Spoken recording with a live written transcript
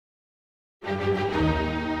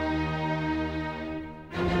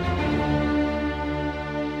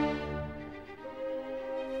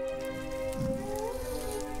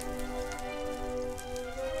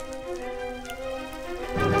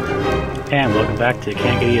And welcome back to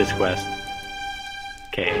Kanakadea's quest.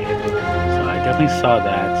 Okay, so I definitely saw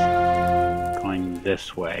that going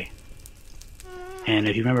this way. And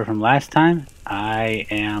if you remember from last time, I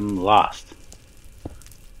am lost.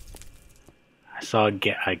 I saw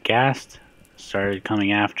a ghast, started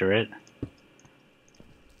coming after it,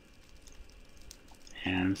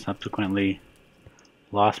 and subsequently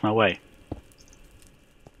lost my way.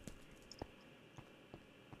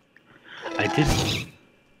 I did...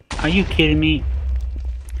 Are you kidding me?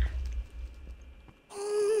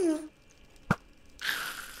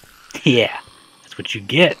 Yeah, that's what you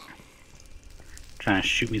get. Trying to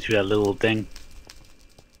shoot me through that little thing.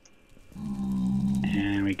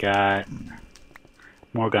 And we got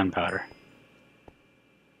more gunpowder.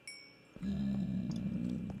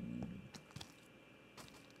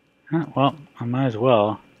 Well, I might as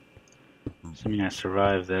well. Assuming I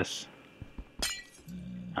survive this.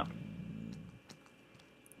 Oh.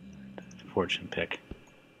 Fortune pick.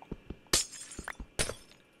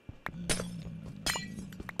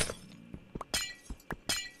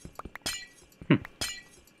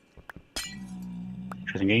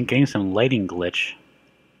 Interesting. Getting some lighting glitch.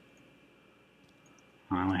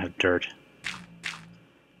 Oh, I only have dirt.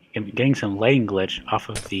 Getting some lighting glitch off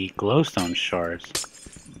of the glowstone shards.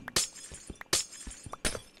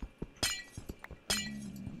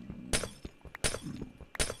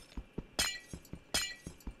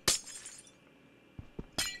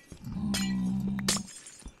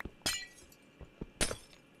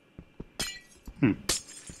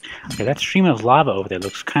 Okay, that stream of lava over there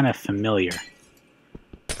looks kind of familiar.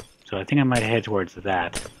 So I think I might head towards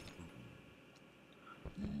that.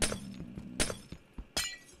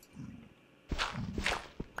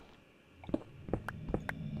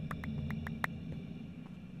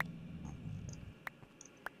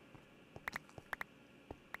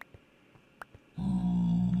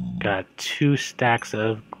 Got 2 stacks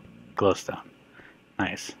of glowstone.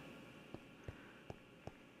 Nice.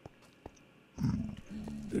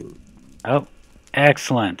 Oh,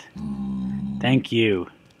 excellent. Thank you.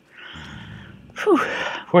 Whew.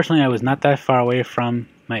 Fortunately, I was not that far away from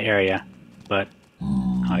my area, but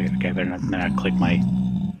okay, I better not click my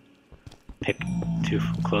pick too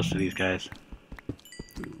close to these guys.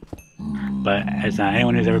 But as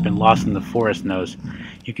anyone who's ever been lost in the forest knows,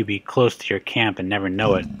 you could be close to your camp and never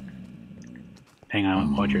know it, depending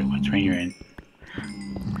on what terrain you're in.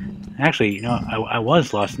 Actually, you know, I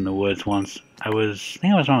was lost in the woods once. I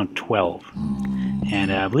think I was around 12,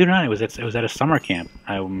 and believe it or not, it was at a summer camp.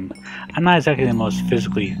 I'm not exactly the most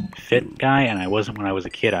physically fit guy, and I wasn't when I was a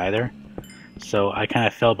kid either. So I kind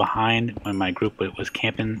of fell behind when my group was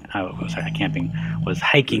camping. Was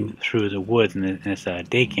hiking through the woods in this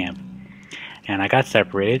day camp, and I got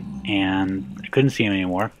separated, and I couldn't see him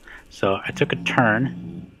anymore. So I took a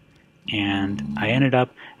turn, and I ended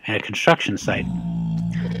up at a construction site.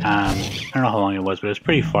 I don't know how long it was, but it was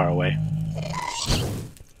pretty far away.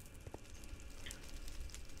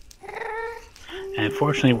 And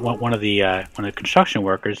fortunately, one of the construction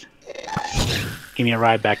workers gave me a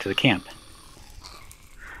ride back to the camp.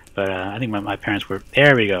 But I think my parents were...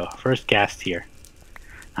 There we go. First ghast here.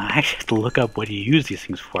 I actually have to look up what you use these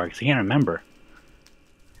things for, because I can't remember.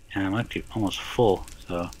 And I'm actually almost full,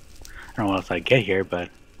 so... I don't know what else I get here, but...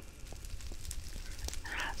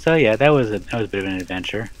 So yeah, that was a bit of an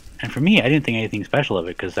adventure. And for me, I didn't think anything special of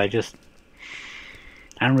it, because I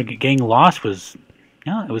remember getting lost was...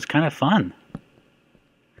 You know, it was kind of fun.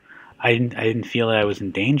 I didn't feel that I was in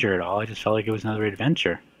danger at all. I just felt like it was another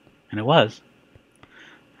adventure. And it was.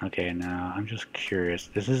 Okay, now I'm just curious.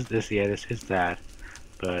 This is that.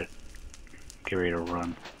 But get ready to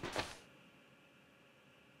run.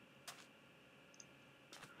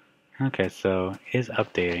 Okay, so it is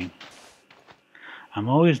updating. I'm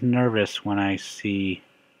always nervous when I see...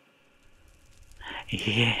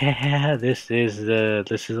 Yeah, this is a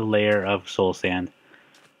layer of soul sand.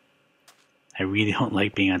 I really don't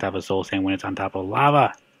like being on top of soul sand when it's on top of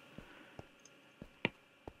lava.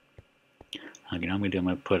 Okay, now I'm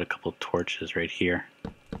gonna put a couple torches right here.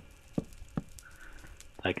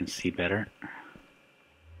 I can see better.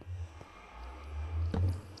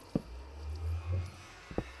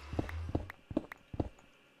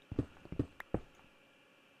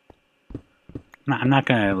 I'm not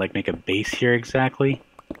gonna like make a base here exactly,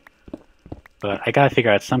 but I gotta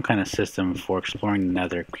figure out some kind of system for exploring the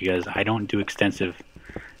Nether, because I don't do extensive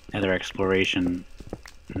Nether exploration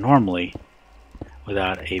normally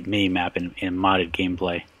without a mini-map in modded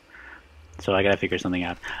gameplay. So I gotta figure something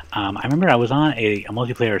out. I remember I was on a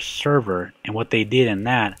multiplayer server, and what they did in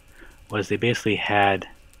that was they basically had,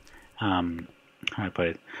 how do I put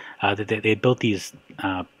it? They built these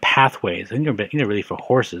pathways. I think they're really for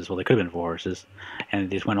horses. Well, they could have been for horses, and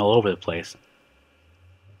they just went all over the place.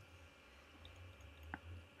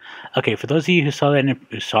 Okay, for those of you who saw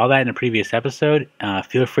that in a previous episode,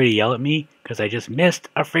 feel free to yell at me because I just missed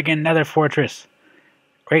a freaking Nether Fortress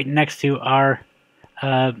right next to our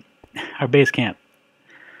base camp.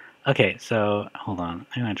 Okay, so hold on.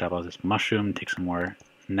 I'm gonna drop all this mushroom, take some more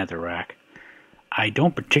netherrack. I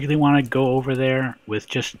don't particularly want to go over there with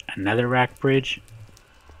just a netherrack bridge.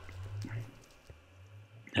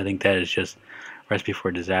 I think that is just a recipe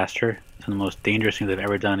for disaster. Some of the most dangerous things I've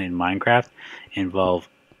ever done in Minecraft involve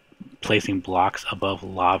placing blocks above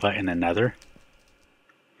lava in the nether.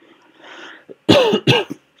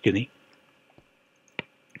 Excuse me.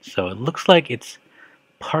 So it looks like it's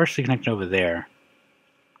partially connected over there.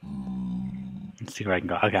 Let's see where I can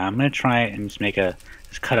go. Okay, I'm gonna try and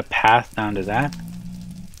just cut a path down to that.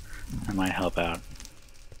 That might help out.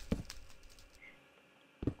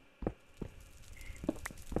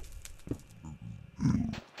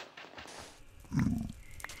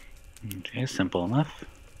 Okay, simple enough.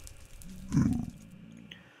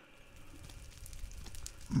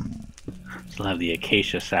 Still have the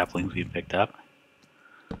acacia saplings we picked up.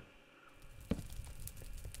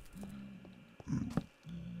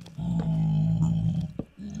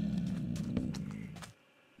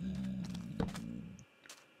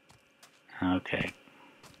 Okay.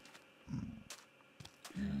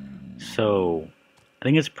 So, I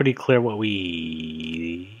think it's pretty clear what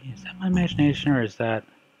is that my imagination or is that...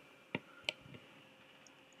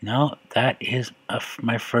 No, that is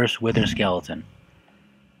my first wither skeleton.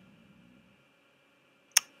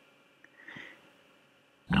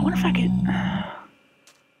 I wonder if I could...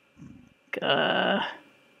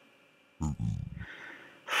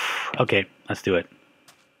 Okay, let's do it.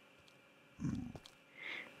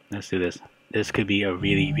 Let's do this. This could be a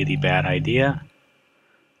really, really bad idea.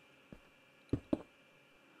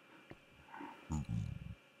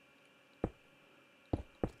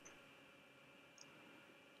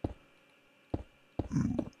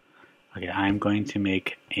 Okay, I'm going to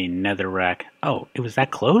make a netherrack. Oh, it was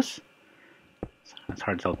that close? It's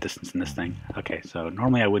hard to tell distance in this thing. Okay, so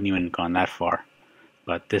normally I wouldn't even have gone that far,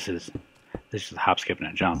 but this is just a hop, skip, and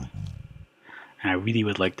a jump. And I really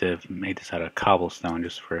would like to make this out of cobblestone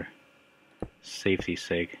just for safety's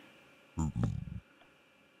sake.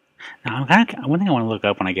 Now, one thing I want to look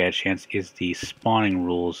up when I get a chance is the spawning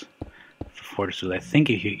rules for fortresses. I think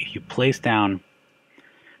if you place down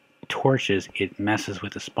torches, it messes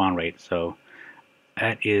with the spawn rate. So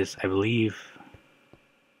that is, I believe,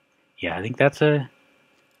 yeah, I think that's a...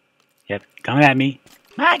 Yep, coming at me.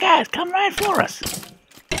 My guys, come right for us.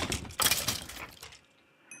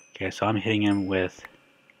 Okay, so I'm hitting him with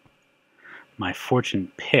my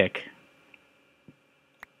fortune pick,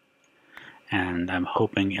 and I'm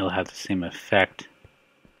hoping it'll have the same effect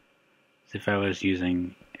as if I was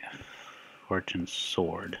using a fortune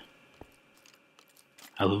sword.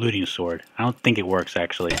 A looting sword. I don't think it works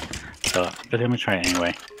actually, but I'm gonna try it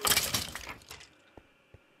anyway.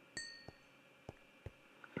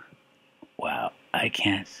 Wow, I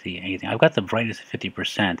can't see anything. I've got the brightness at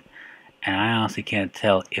 50%, and I honestly can't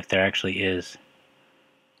tell if there actually is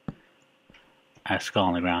a skull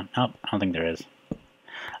on the ground. Nope, I don't think there is.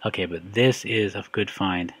 Okay, but this is a good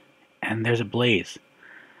find. And there's a blaze.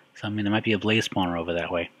 So, I mean, there might be a blaze spawner over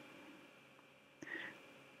that way.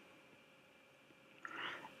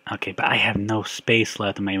 Okay, but I have no space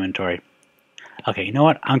left in my inventory. Okay, you know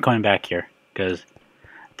what? I'm coming back here because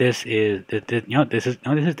this is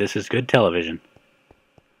this is good television.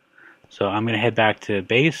 So I'm gonna head back to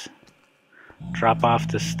base, drop off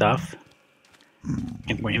the stuff,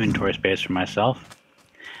 get more inventory space for myself,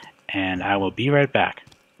 and I will be right back.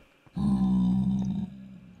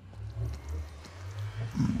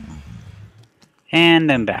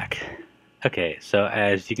 And I'm back. Okay, so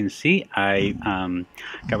as you can see, I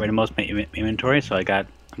got rid of most of my inventory, so I got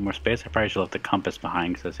more space. I probably should have left the compass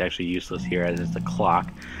behind because it's actually useless here as is the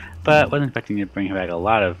clock, but wasn't expecting to bring back a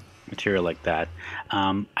lot of material like that.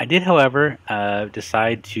 I did, however,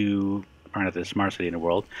 decide to, or not the smartest idea in the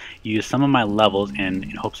world, use some of my levels in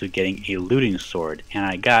hopes of getting a looting sword, and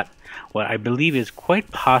I got what I believe is quite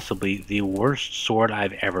possibly the worst sword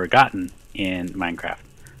I've ever gotten in Minecraft.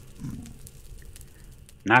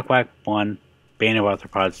 Knockback 1, Bane of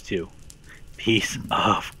Arthropods 2. Piece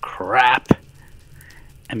of crap.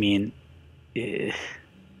 I mean,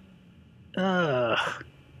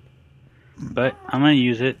 But I'm gonna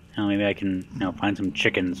use it. Maybe I can, find some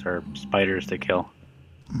chickens or spiders to kill.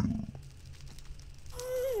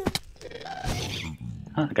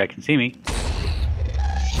 Oh, the guy can see me.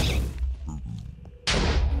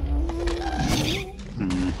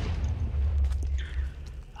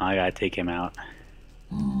 I gotta take him out.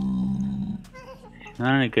 It's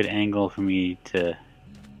not a good angle for me to...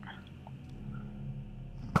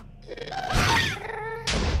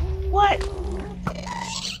 What?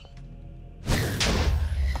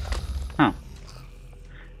 Huh.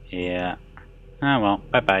 Yeah. Oh well,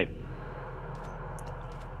 bye-bye.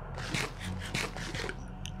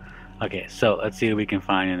 Okay, so let's see what we can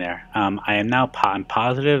find in there. I am now I'm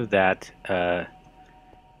positive that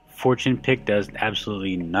Fortune Pick does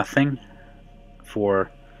absolutely nothing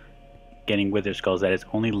for getting Wither Skulls. That is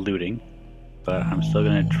only looting, but I'm still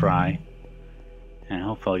gonna try, and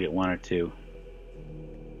hopefully I'll get one or two.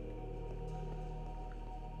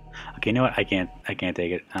 Okay, you know what? I can't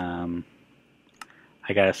take it.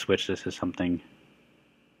 I gotta switch this to something.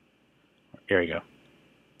 Here we go.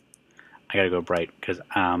 I gotta go bright because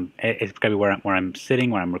it's gotta be where I'm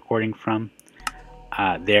sitting, where I'm recording from.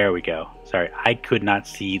 There we go. Sorry, I could not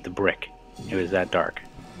see the brick. It was that dark.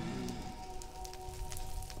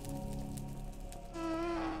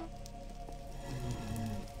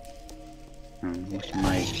 What's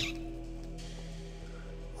my...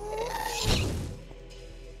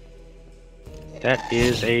 That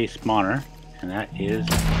is a spawner, and that is...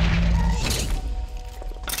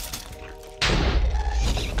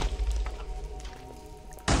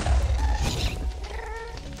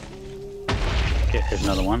 Okay, there's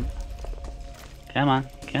another one. Come on,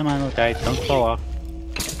 little guy, don't fall off.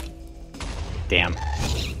 Damn.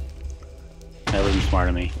 That wasn't smart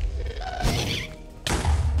of me.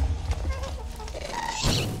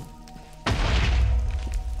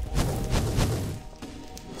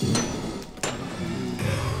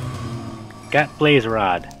 Got blaze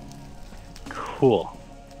rod. Cool.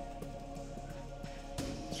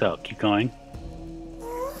 So, keep going.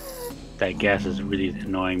 That gas is really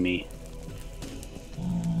annoying me.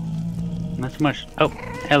 Not so much. Oh,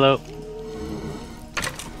 hello.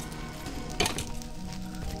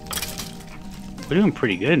 We're doing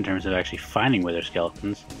pretty good in terms of actually finding wither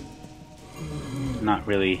skeletons. Not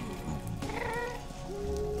really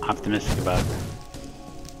optimistic about it.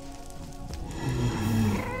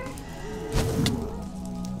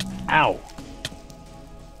 Ow!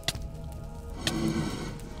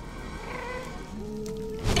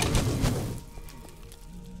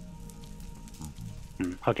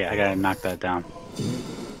 Okay, I gotta knock that down.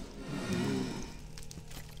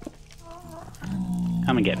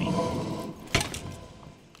 Come and get me.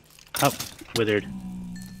 Oh, withered.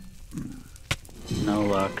 No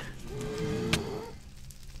luck.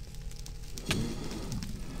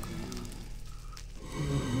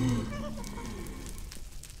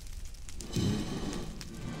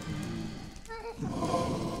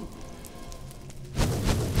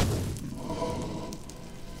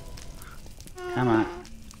 Come on.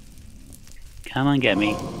 Come on, get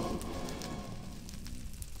me. I'm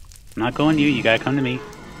not going to you, you gotta come to me.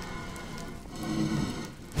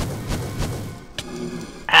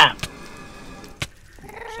 Ah!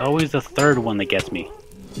 It's always the third one that gets me.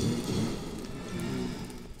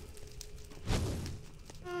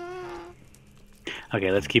 Okay,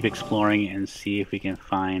 let's keep exploring and see if we can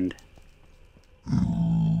find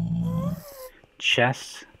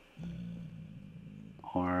chests.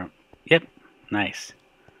 Or, yep, nice.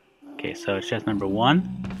 Okay, so chest number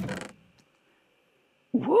 1.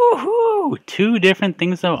 Woohoo! 2 different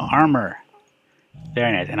things of armor.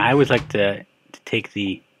 Very nice. And I always like to take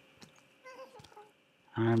the...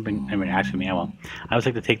 I always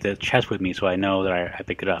like to take the chest with me so I know that I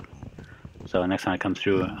pick it up. So next time I come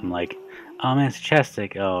through, I'm like, oh man, it's a chest.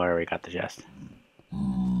 Like, oh, I already got the chest.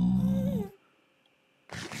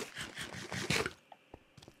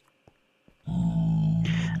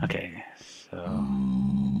 Okay, so...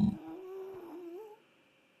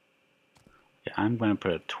 yeah, I'm going to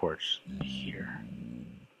put a torch here.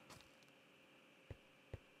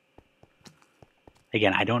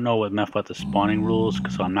 Again, I don't know enough about the spawning rules,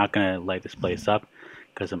 so I'm not going to light this place up,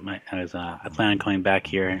 because I plan on coming back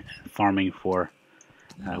here and farming for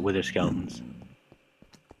wither skeletons.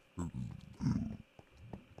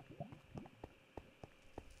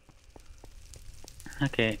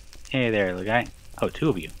 Okay, hey there, little guy. Oh, 2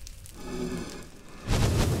 of you.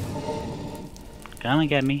 Come and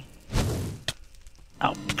get me.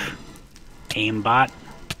 Oh, pff. Aimbot.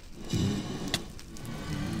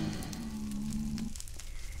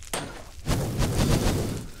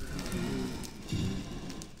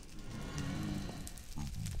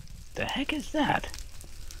 The heck? heck is that?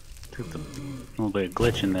 There's a little bit of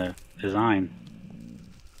glitch in the design.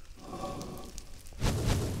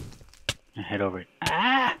 I head over.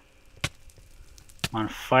 Ah! I'm on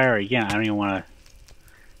fire again. I don't even want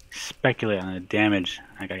to speculate on the damage.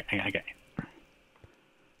 I got.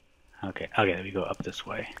 Okay, there we go up this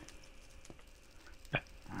way.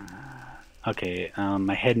 Okay,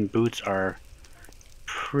 my head and boots are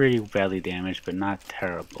pretty badly damaged, but not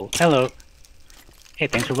terrible. Hello. Hey,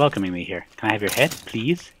 thanks for welcoming me here. Can I have your head,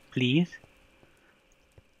 please? Please?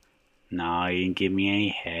 No, he didn't give me any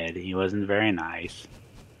head. He wasn't very nice.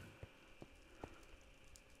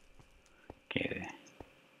 Okay.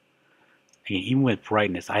 Again, even with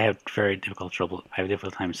brightness, I have very difficult trouble. I have a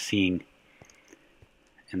difficult time seeing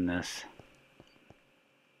in this.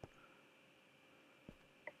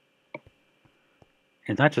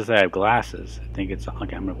 It's not just that I have glasses. I think it's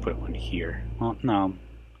okay. I'm gonna put one here. Well, no,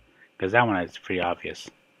 because that one is pretty obvious.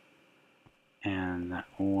 And that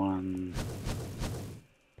one.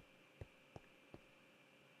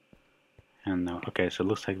 And no. Okay, so it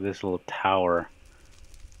looks like this little tower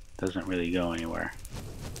doesn't really go anywhere.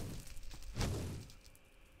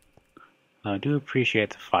 I do appreciate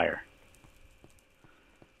the fire.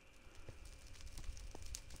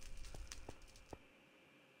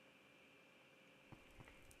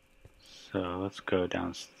 So let's go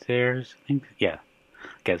downstairs. I think, yeah.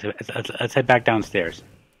 Okay, so let's head back downstairs.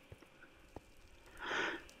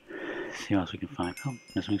 See what else we can find. Oh,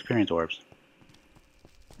 there's some experience orbs.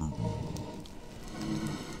 Come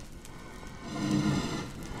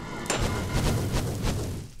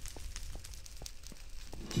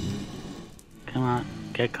on,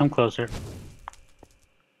 okay, come closer.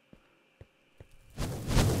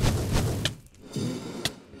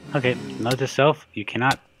 Okay, note to self, you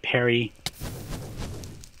cannot parry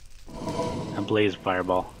a blaze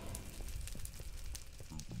fireball.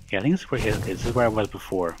 Yeah, I think this is where I was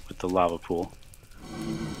before with the lava pool.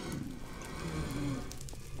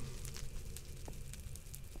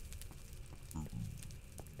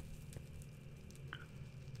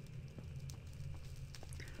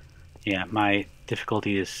 Yeah, my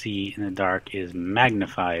difficulty to see in the dark is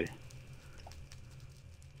magnified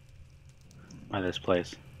by this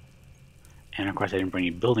place. And of course I didn't bring any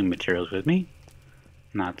building materials with me.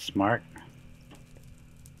 Not smart.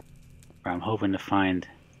 But I'm hoping to find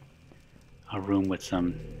a room with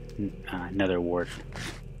some nether wart.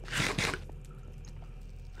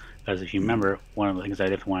 Because if you remember, one of the things I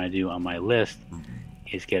definitely want to do on my list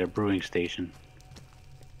is get a brewing station.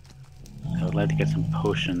 I would like to get some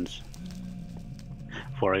potions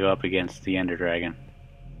before I go up against the Ender Dragon.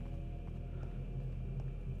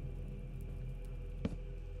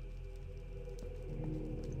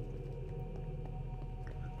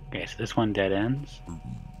 Okay, so this one dead ends.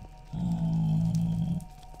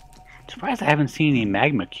 Surprised I haven't seen any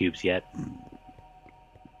magma cubes yet.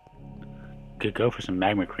 Could go for some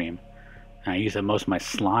magma cream. And I use up most of my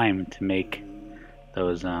slime to make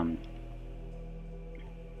those, what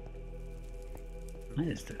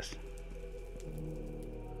is this?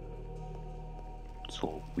 It's a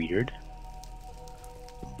little weird.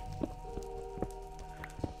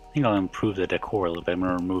 I think I'll improve the decor a little bit. I'm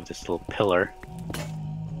going to remove this little pillar.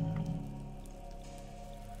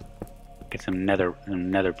 Get some nether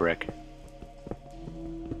brick.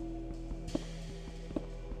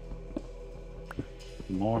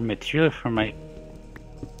 More material for my...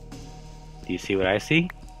 Do you see what I see?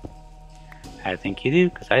 I think you do,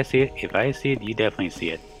 because I see it. If I see it, you definitely see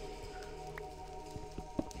it.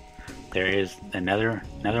 There is another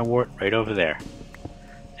wart right over there.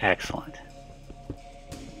 Excellent.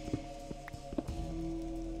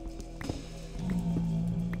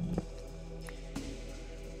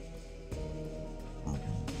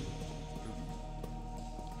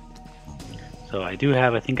 So I do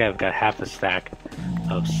have, I think I've got half a stack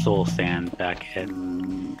of soul sand back at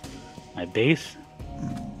my base.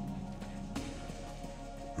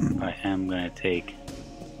 I am going to take,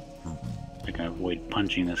 I can avoid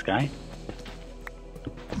punching this guy.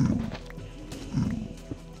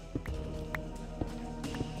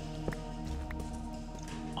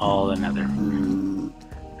 All the nether.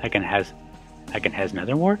 I can has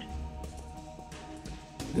nether wart?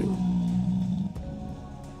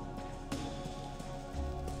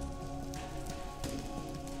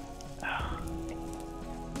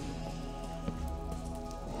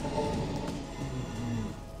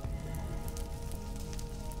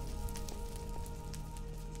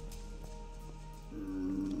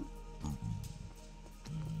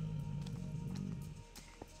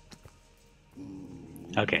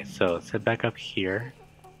 Okay, so let's head back up here.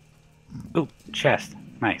 Ooh, chest.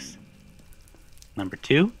 Nice. Number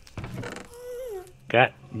 2.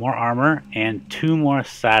 Got more armor and 2 more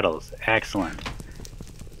saddles. Excellent.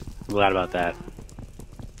 I'm glad about that.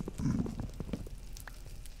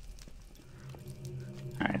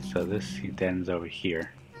 Alright, so this ends over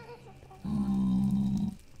here.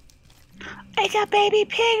 It's a baby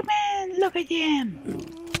pigman! Look at him!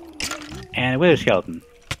 And a wither skeleton.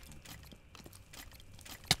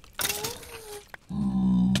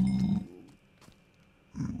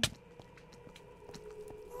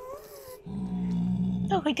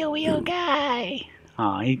 Look at the wheel guy!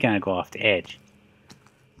 Aw, he's gonna go off the edge.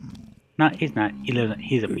 No, he's not.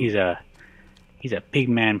 He's a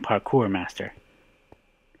pigman parkour master.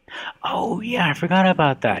 Oh yeah, I forgot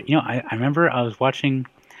about that. You know, I remember I was watching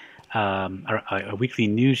a weekly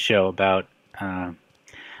news show about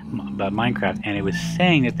Minecraft, and it was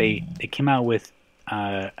saying that they came out with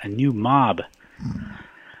a new mob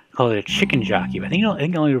called a chicken jockey. I think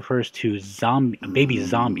it only refers to baby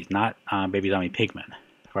zombies, not baby zombie pigmen.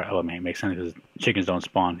 Oh, it makes sense because chickens don't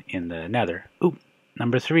spawn in the Nether. Ooh,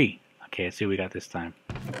 number 3. Okay, let's see what we got this time.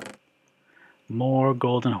 More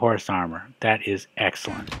golden horse armor. That is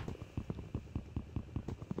excellent.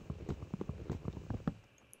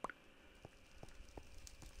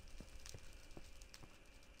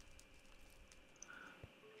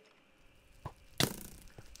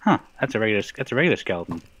 Huh, that's a regular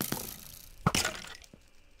skeleton.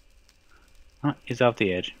 Oh, he's off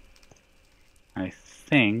the edge. I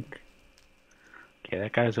think. Okay,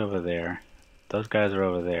 that guy's over there. Those guys are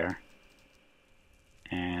over there.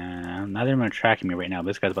 And neither of them are tracking me right now.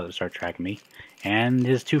 This guy's about to start tracking me. And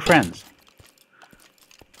his 2 friends.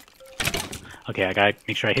 Okay, I gotta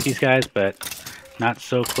make sure I hit these guys, but not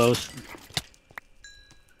so close.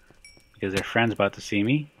 Because their friend's about to see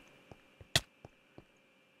me.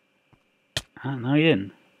 Oh, no, he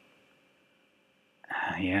didn't.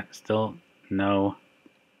 Yeah, still no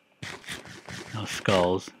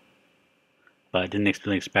skulls. But I didn't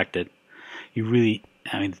really expect it. You really...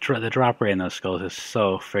 I mean, the drop rate in those skulls is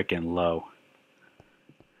so freaking low.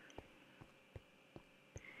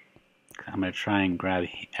 I'm going to try and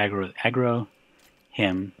aggro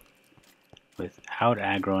him without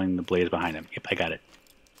aggroing the blaze behind him. Yep, I got it.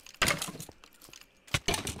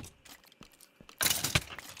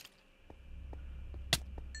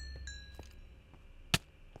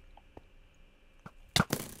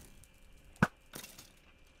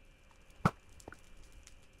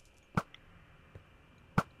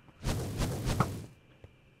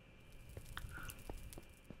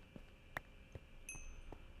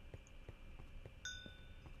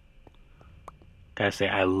 Gotta say,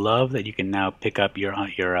 I love that you can now pick up your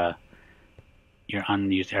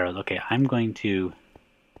unused arrows. Okay, I'm going to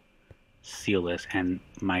seal this, and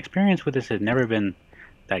my experience with this has never been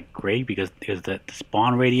that great because the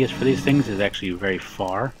spawn radius for these things is actually very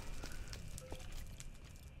far.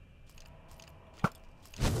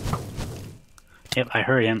 Yep, I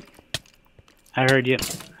heard him. I heard you.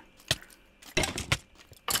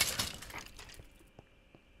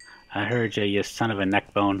 I heard you, you son of a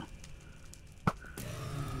neckbone.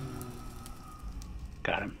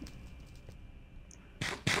 Got him.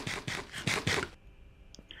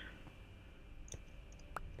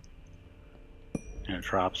 Gonna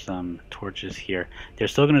drop some torches here. They're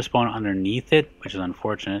still gonna spawn underneath it, which is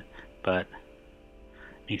unfortunate, but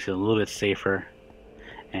makes it a little bit safer.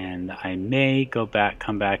 And I may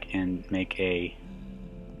come back and make a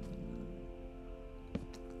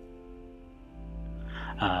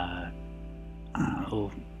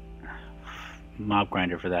little mob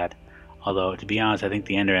grinder for that. Although, to be honest, I think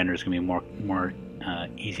the Ender is going to be more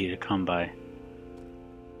easy to come by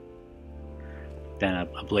than a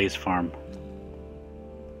blaze farm.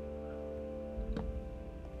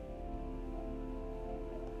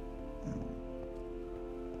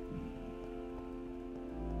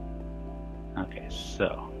 Okay,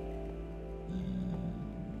 so.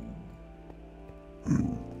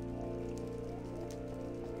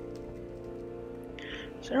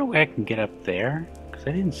 Is there a way I can get up there? Because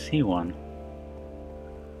I didn't see one.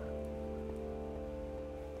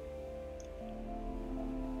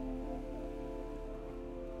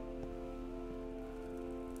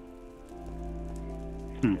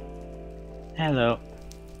 Hello.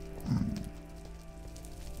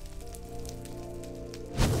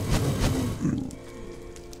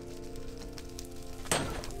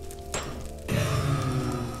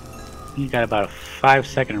 You got about a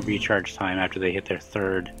 5-second recharge time after they hit their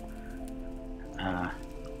third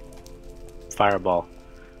fireball.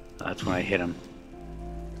 That's when I hit him.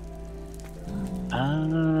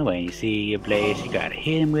 When you see a blaze, you gotta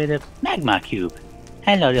hit him with a magma cube.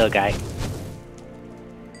 Hello, little guy.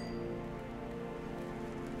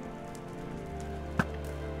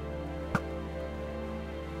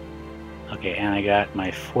 Okay, and I got my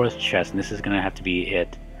 4th chest, and this is gonna have to be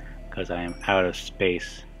it, because I am out of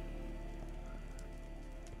space.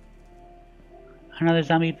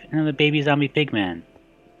 Another baby zombie pigman.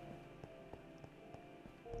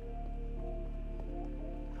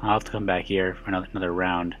 I'll have to come back here for another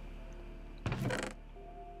round.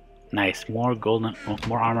 Nice, more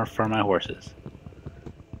armor for my horses.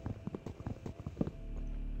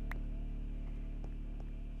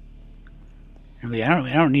 Really,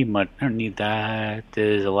 I don't need much. I don't need that.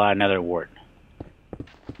 There's a lot of nether wart.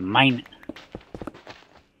 Mine.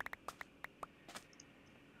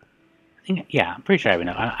 Yeah, I'm pretty sure I have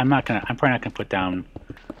enough. I'm probably not gonna put down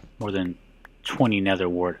more than 20 nether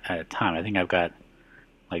wart at a time. I think I've got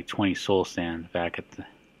like 20 soul sand back at the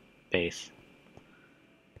base.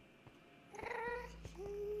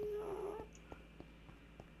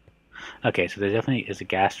 Okay, so there definitely is a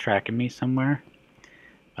gas tracking me somewhere.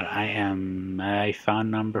 But I found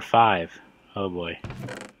number 5. Oh boy.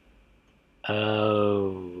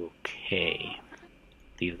 Okay.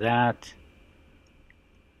 Leave that.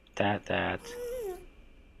 That.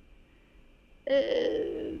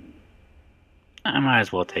 I might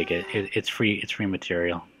as well take it. It's free. It's free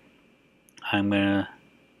material. I'm gonna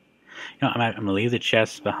leave the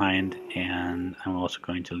chest behind, and I'm also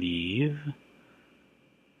going to leave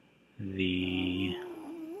the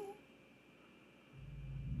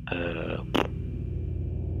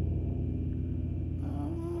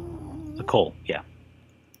coal. Yeah.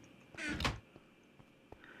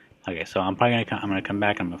 Okay, so I'm gonna come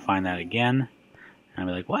back. I'm gonna find that again. And I'll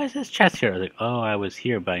be like, why is this chest here? I was like, oh, I was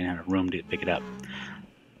here, but I didn't have a room to pick it up.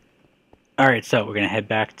 Alright, so we're gonna head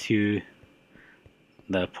back to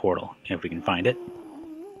the portal, if we can find it.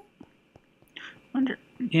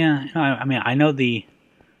 Yeah, I mean, I know the...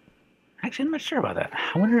 Actually, I'm not sure about that.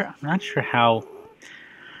 I'm not sure how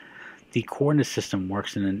the coordinate system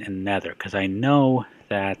works in Nether, because I know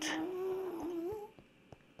that...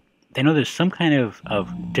 I know there's some kind of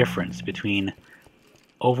difference between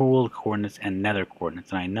overworld coordinates and nether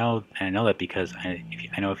coordinates, and I know that because I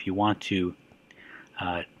know if you want to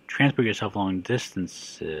transport yourself long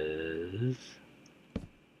distances,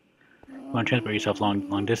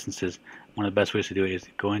 long distances, one of the best ways to do it is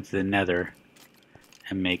go into the nether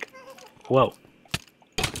and make... Whoa.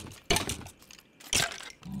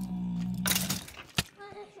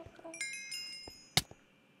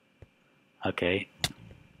 Okay.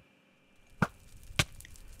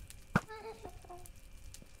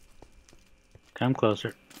 Come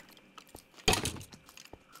closer.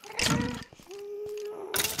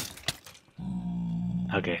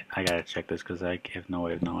 Okay, I gotta check this because I have no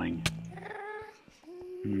way of knowing.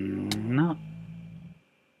 No.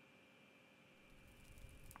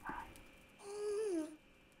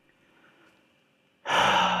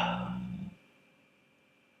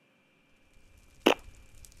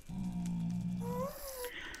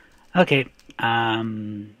 Okay,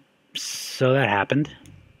 so that happened.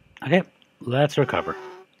 Okay, let's recover.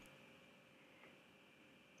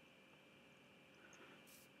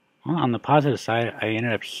 Well, on the positive side, I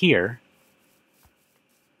ended up here.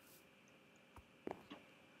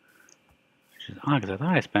 Which is odd, because I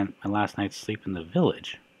thought I spent my last night's sleep in the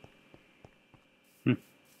village.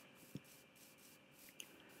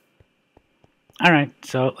 Alright,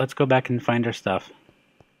 so let's go back and find our stuff.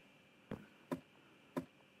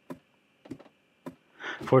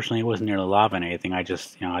 Fortunately, it wasn't near the lava and anything. I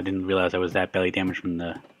just, I didn't realize I was that belly damaged from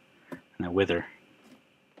the wither.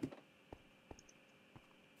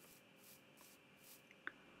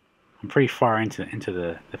 I'm pretty far into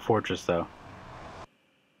the fortress, though.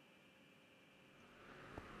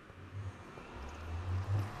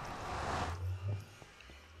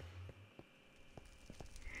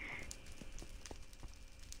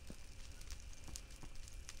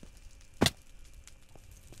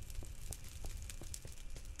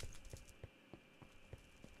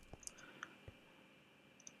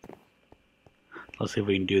 Let's see if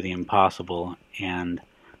we can do the impossible and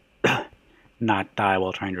not die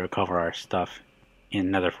while trying to recover our stuff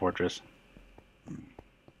in Nether Fortress.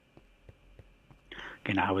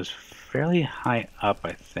 Okay, now I was fairly high up,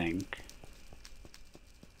 I think.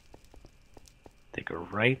 Take a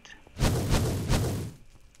right.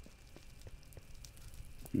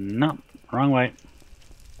 Nope, wrong way.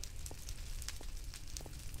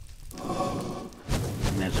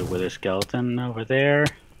 And there's a wither skeleton over there.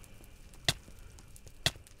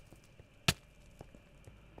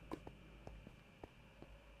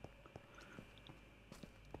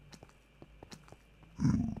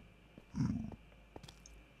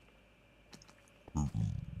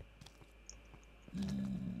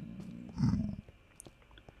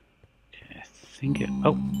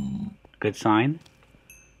 Oh, Good sign.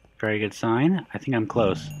 Very good sign. I think I'm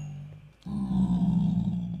close.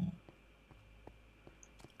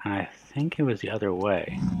 I think it was the other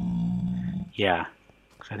way. Yeah.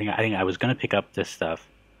 I think I was gonna pick up this stuff,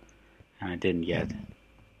 and I didn't yet.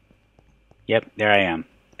 Yep, there I am.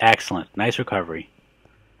 Excellent. Nice recovery.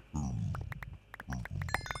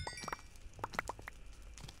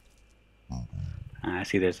 I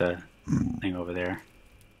see there's a thing over there.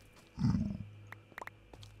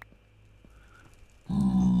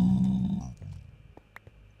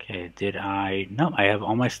 Okay, did I... No, I have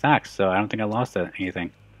all my stacks, so I don't think I lost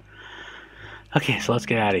anything. Okay, so let's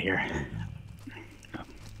get out of here.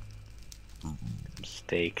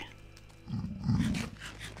 Steak.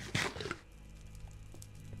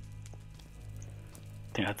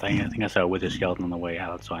 I think I saw a wither skeleton on the way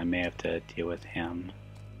out, so I may have to deal with him.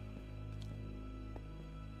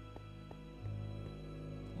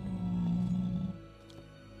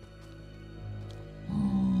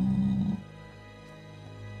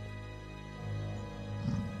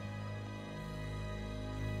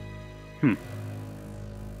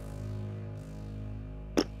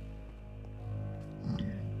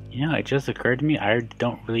 You know, it just occurred to me, I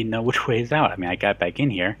don't really know which way is out. I mean, I got back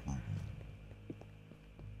in here.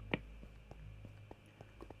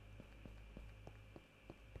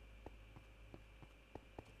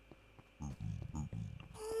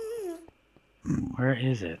 Where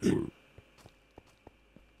is it?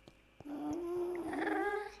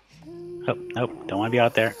 Oh, nope, don't want to be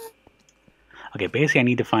out there. Okay, basically I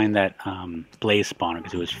need to find that blaze spawner,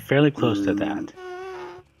 because it was fairly close to that.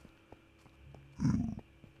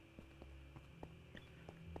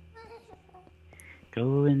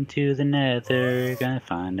 Go into the nether, gonna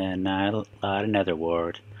find a lot of nether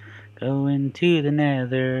wart. Go into the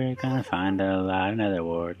nether, gonna find a lot of nether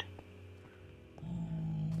wart.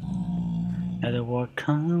 Nether wart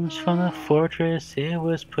comes from a fortress, it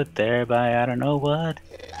was put there by I don't know what.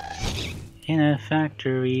 In a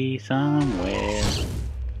factory somewhere.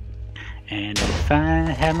 And if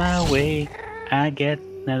I had my way, I'd get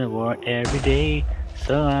nether wart every day,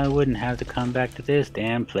 so I wouldn't have to come back to this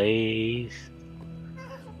damn place.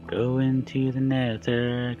 Go into the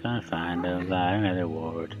nether, gonna find a lot of nether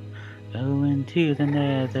wart. Go into the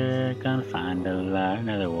nether, gonna find a lot of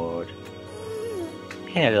nether wart.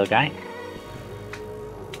 Hey, little guy.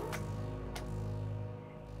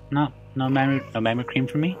 No memory cream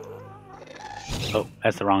for me? Oh,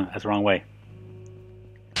 that's the wrong way.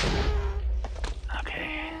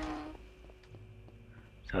 Okay.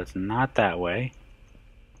 So it's not that way.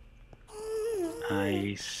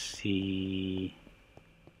 I see.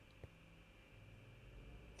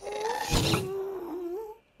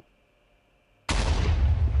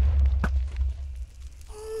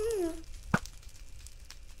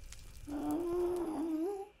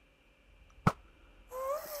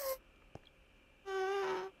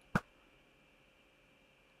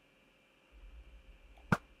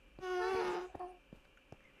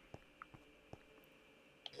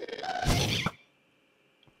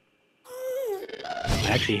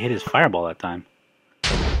 I actually hit his fireball that time.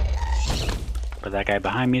 But that guy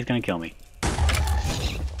behind me is gonna kill me.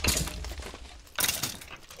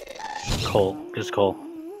 Coal. Just coal.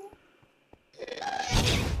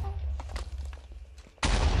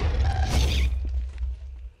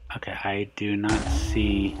 Okay, I do not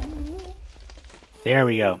see... There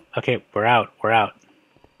we go. Okay, we're out. We're out.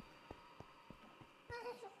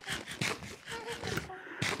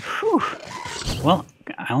 Whew. Well,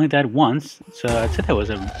 I only died once, so I'd say that was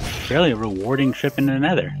a fairly rewarding trip into the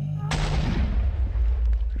nether.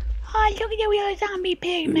 Oh, look at the little zombie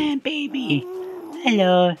pigman, baby.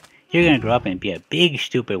 Hello. You're gonna grow up and be a big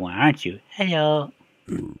stupid one, aren't you? Hello.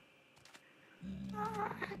 Oh.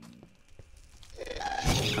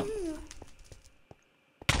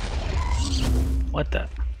 What the?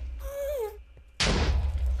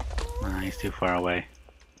 Nah, he's too far away.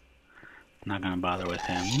 I'm not gonna bother with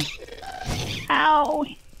him. Ow!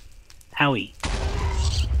 Owie.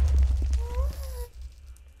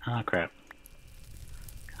 Oh crap.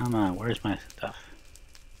 Come on, where's my stuff?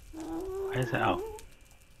 Where's it? Oh.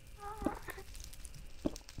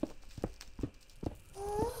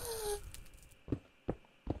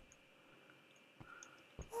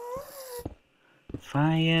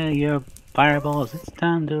 Fire your fireballs, it's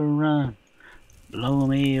time to run. Blow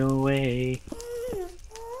me away.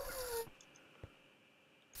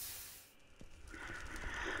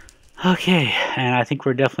 Okay, and I think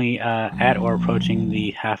we're definitely at or approaching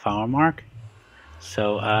the half-hour mark.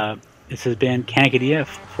 So this has been Kanakadea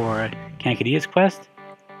for Kanakadea's Quest.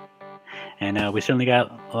 And we certainly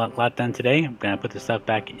got a lot done today. I'm going to put the stuff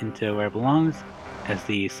back into where it belongs as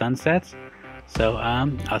the sun sets. So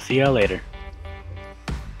I'll see y'all later.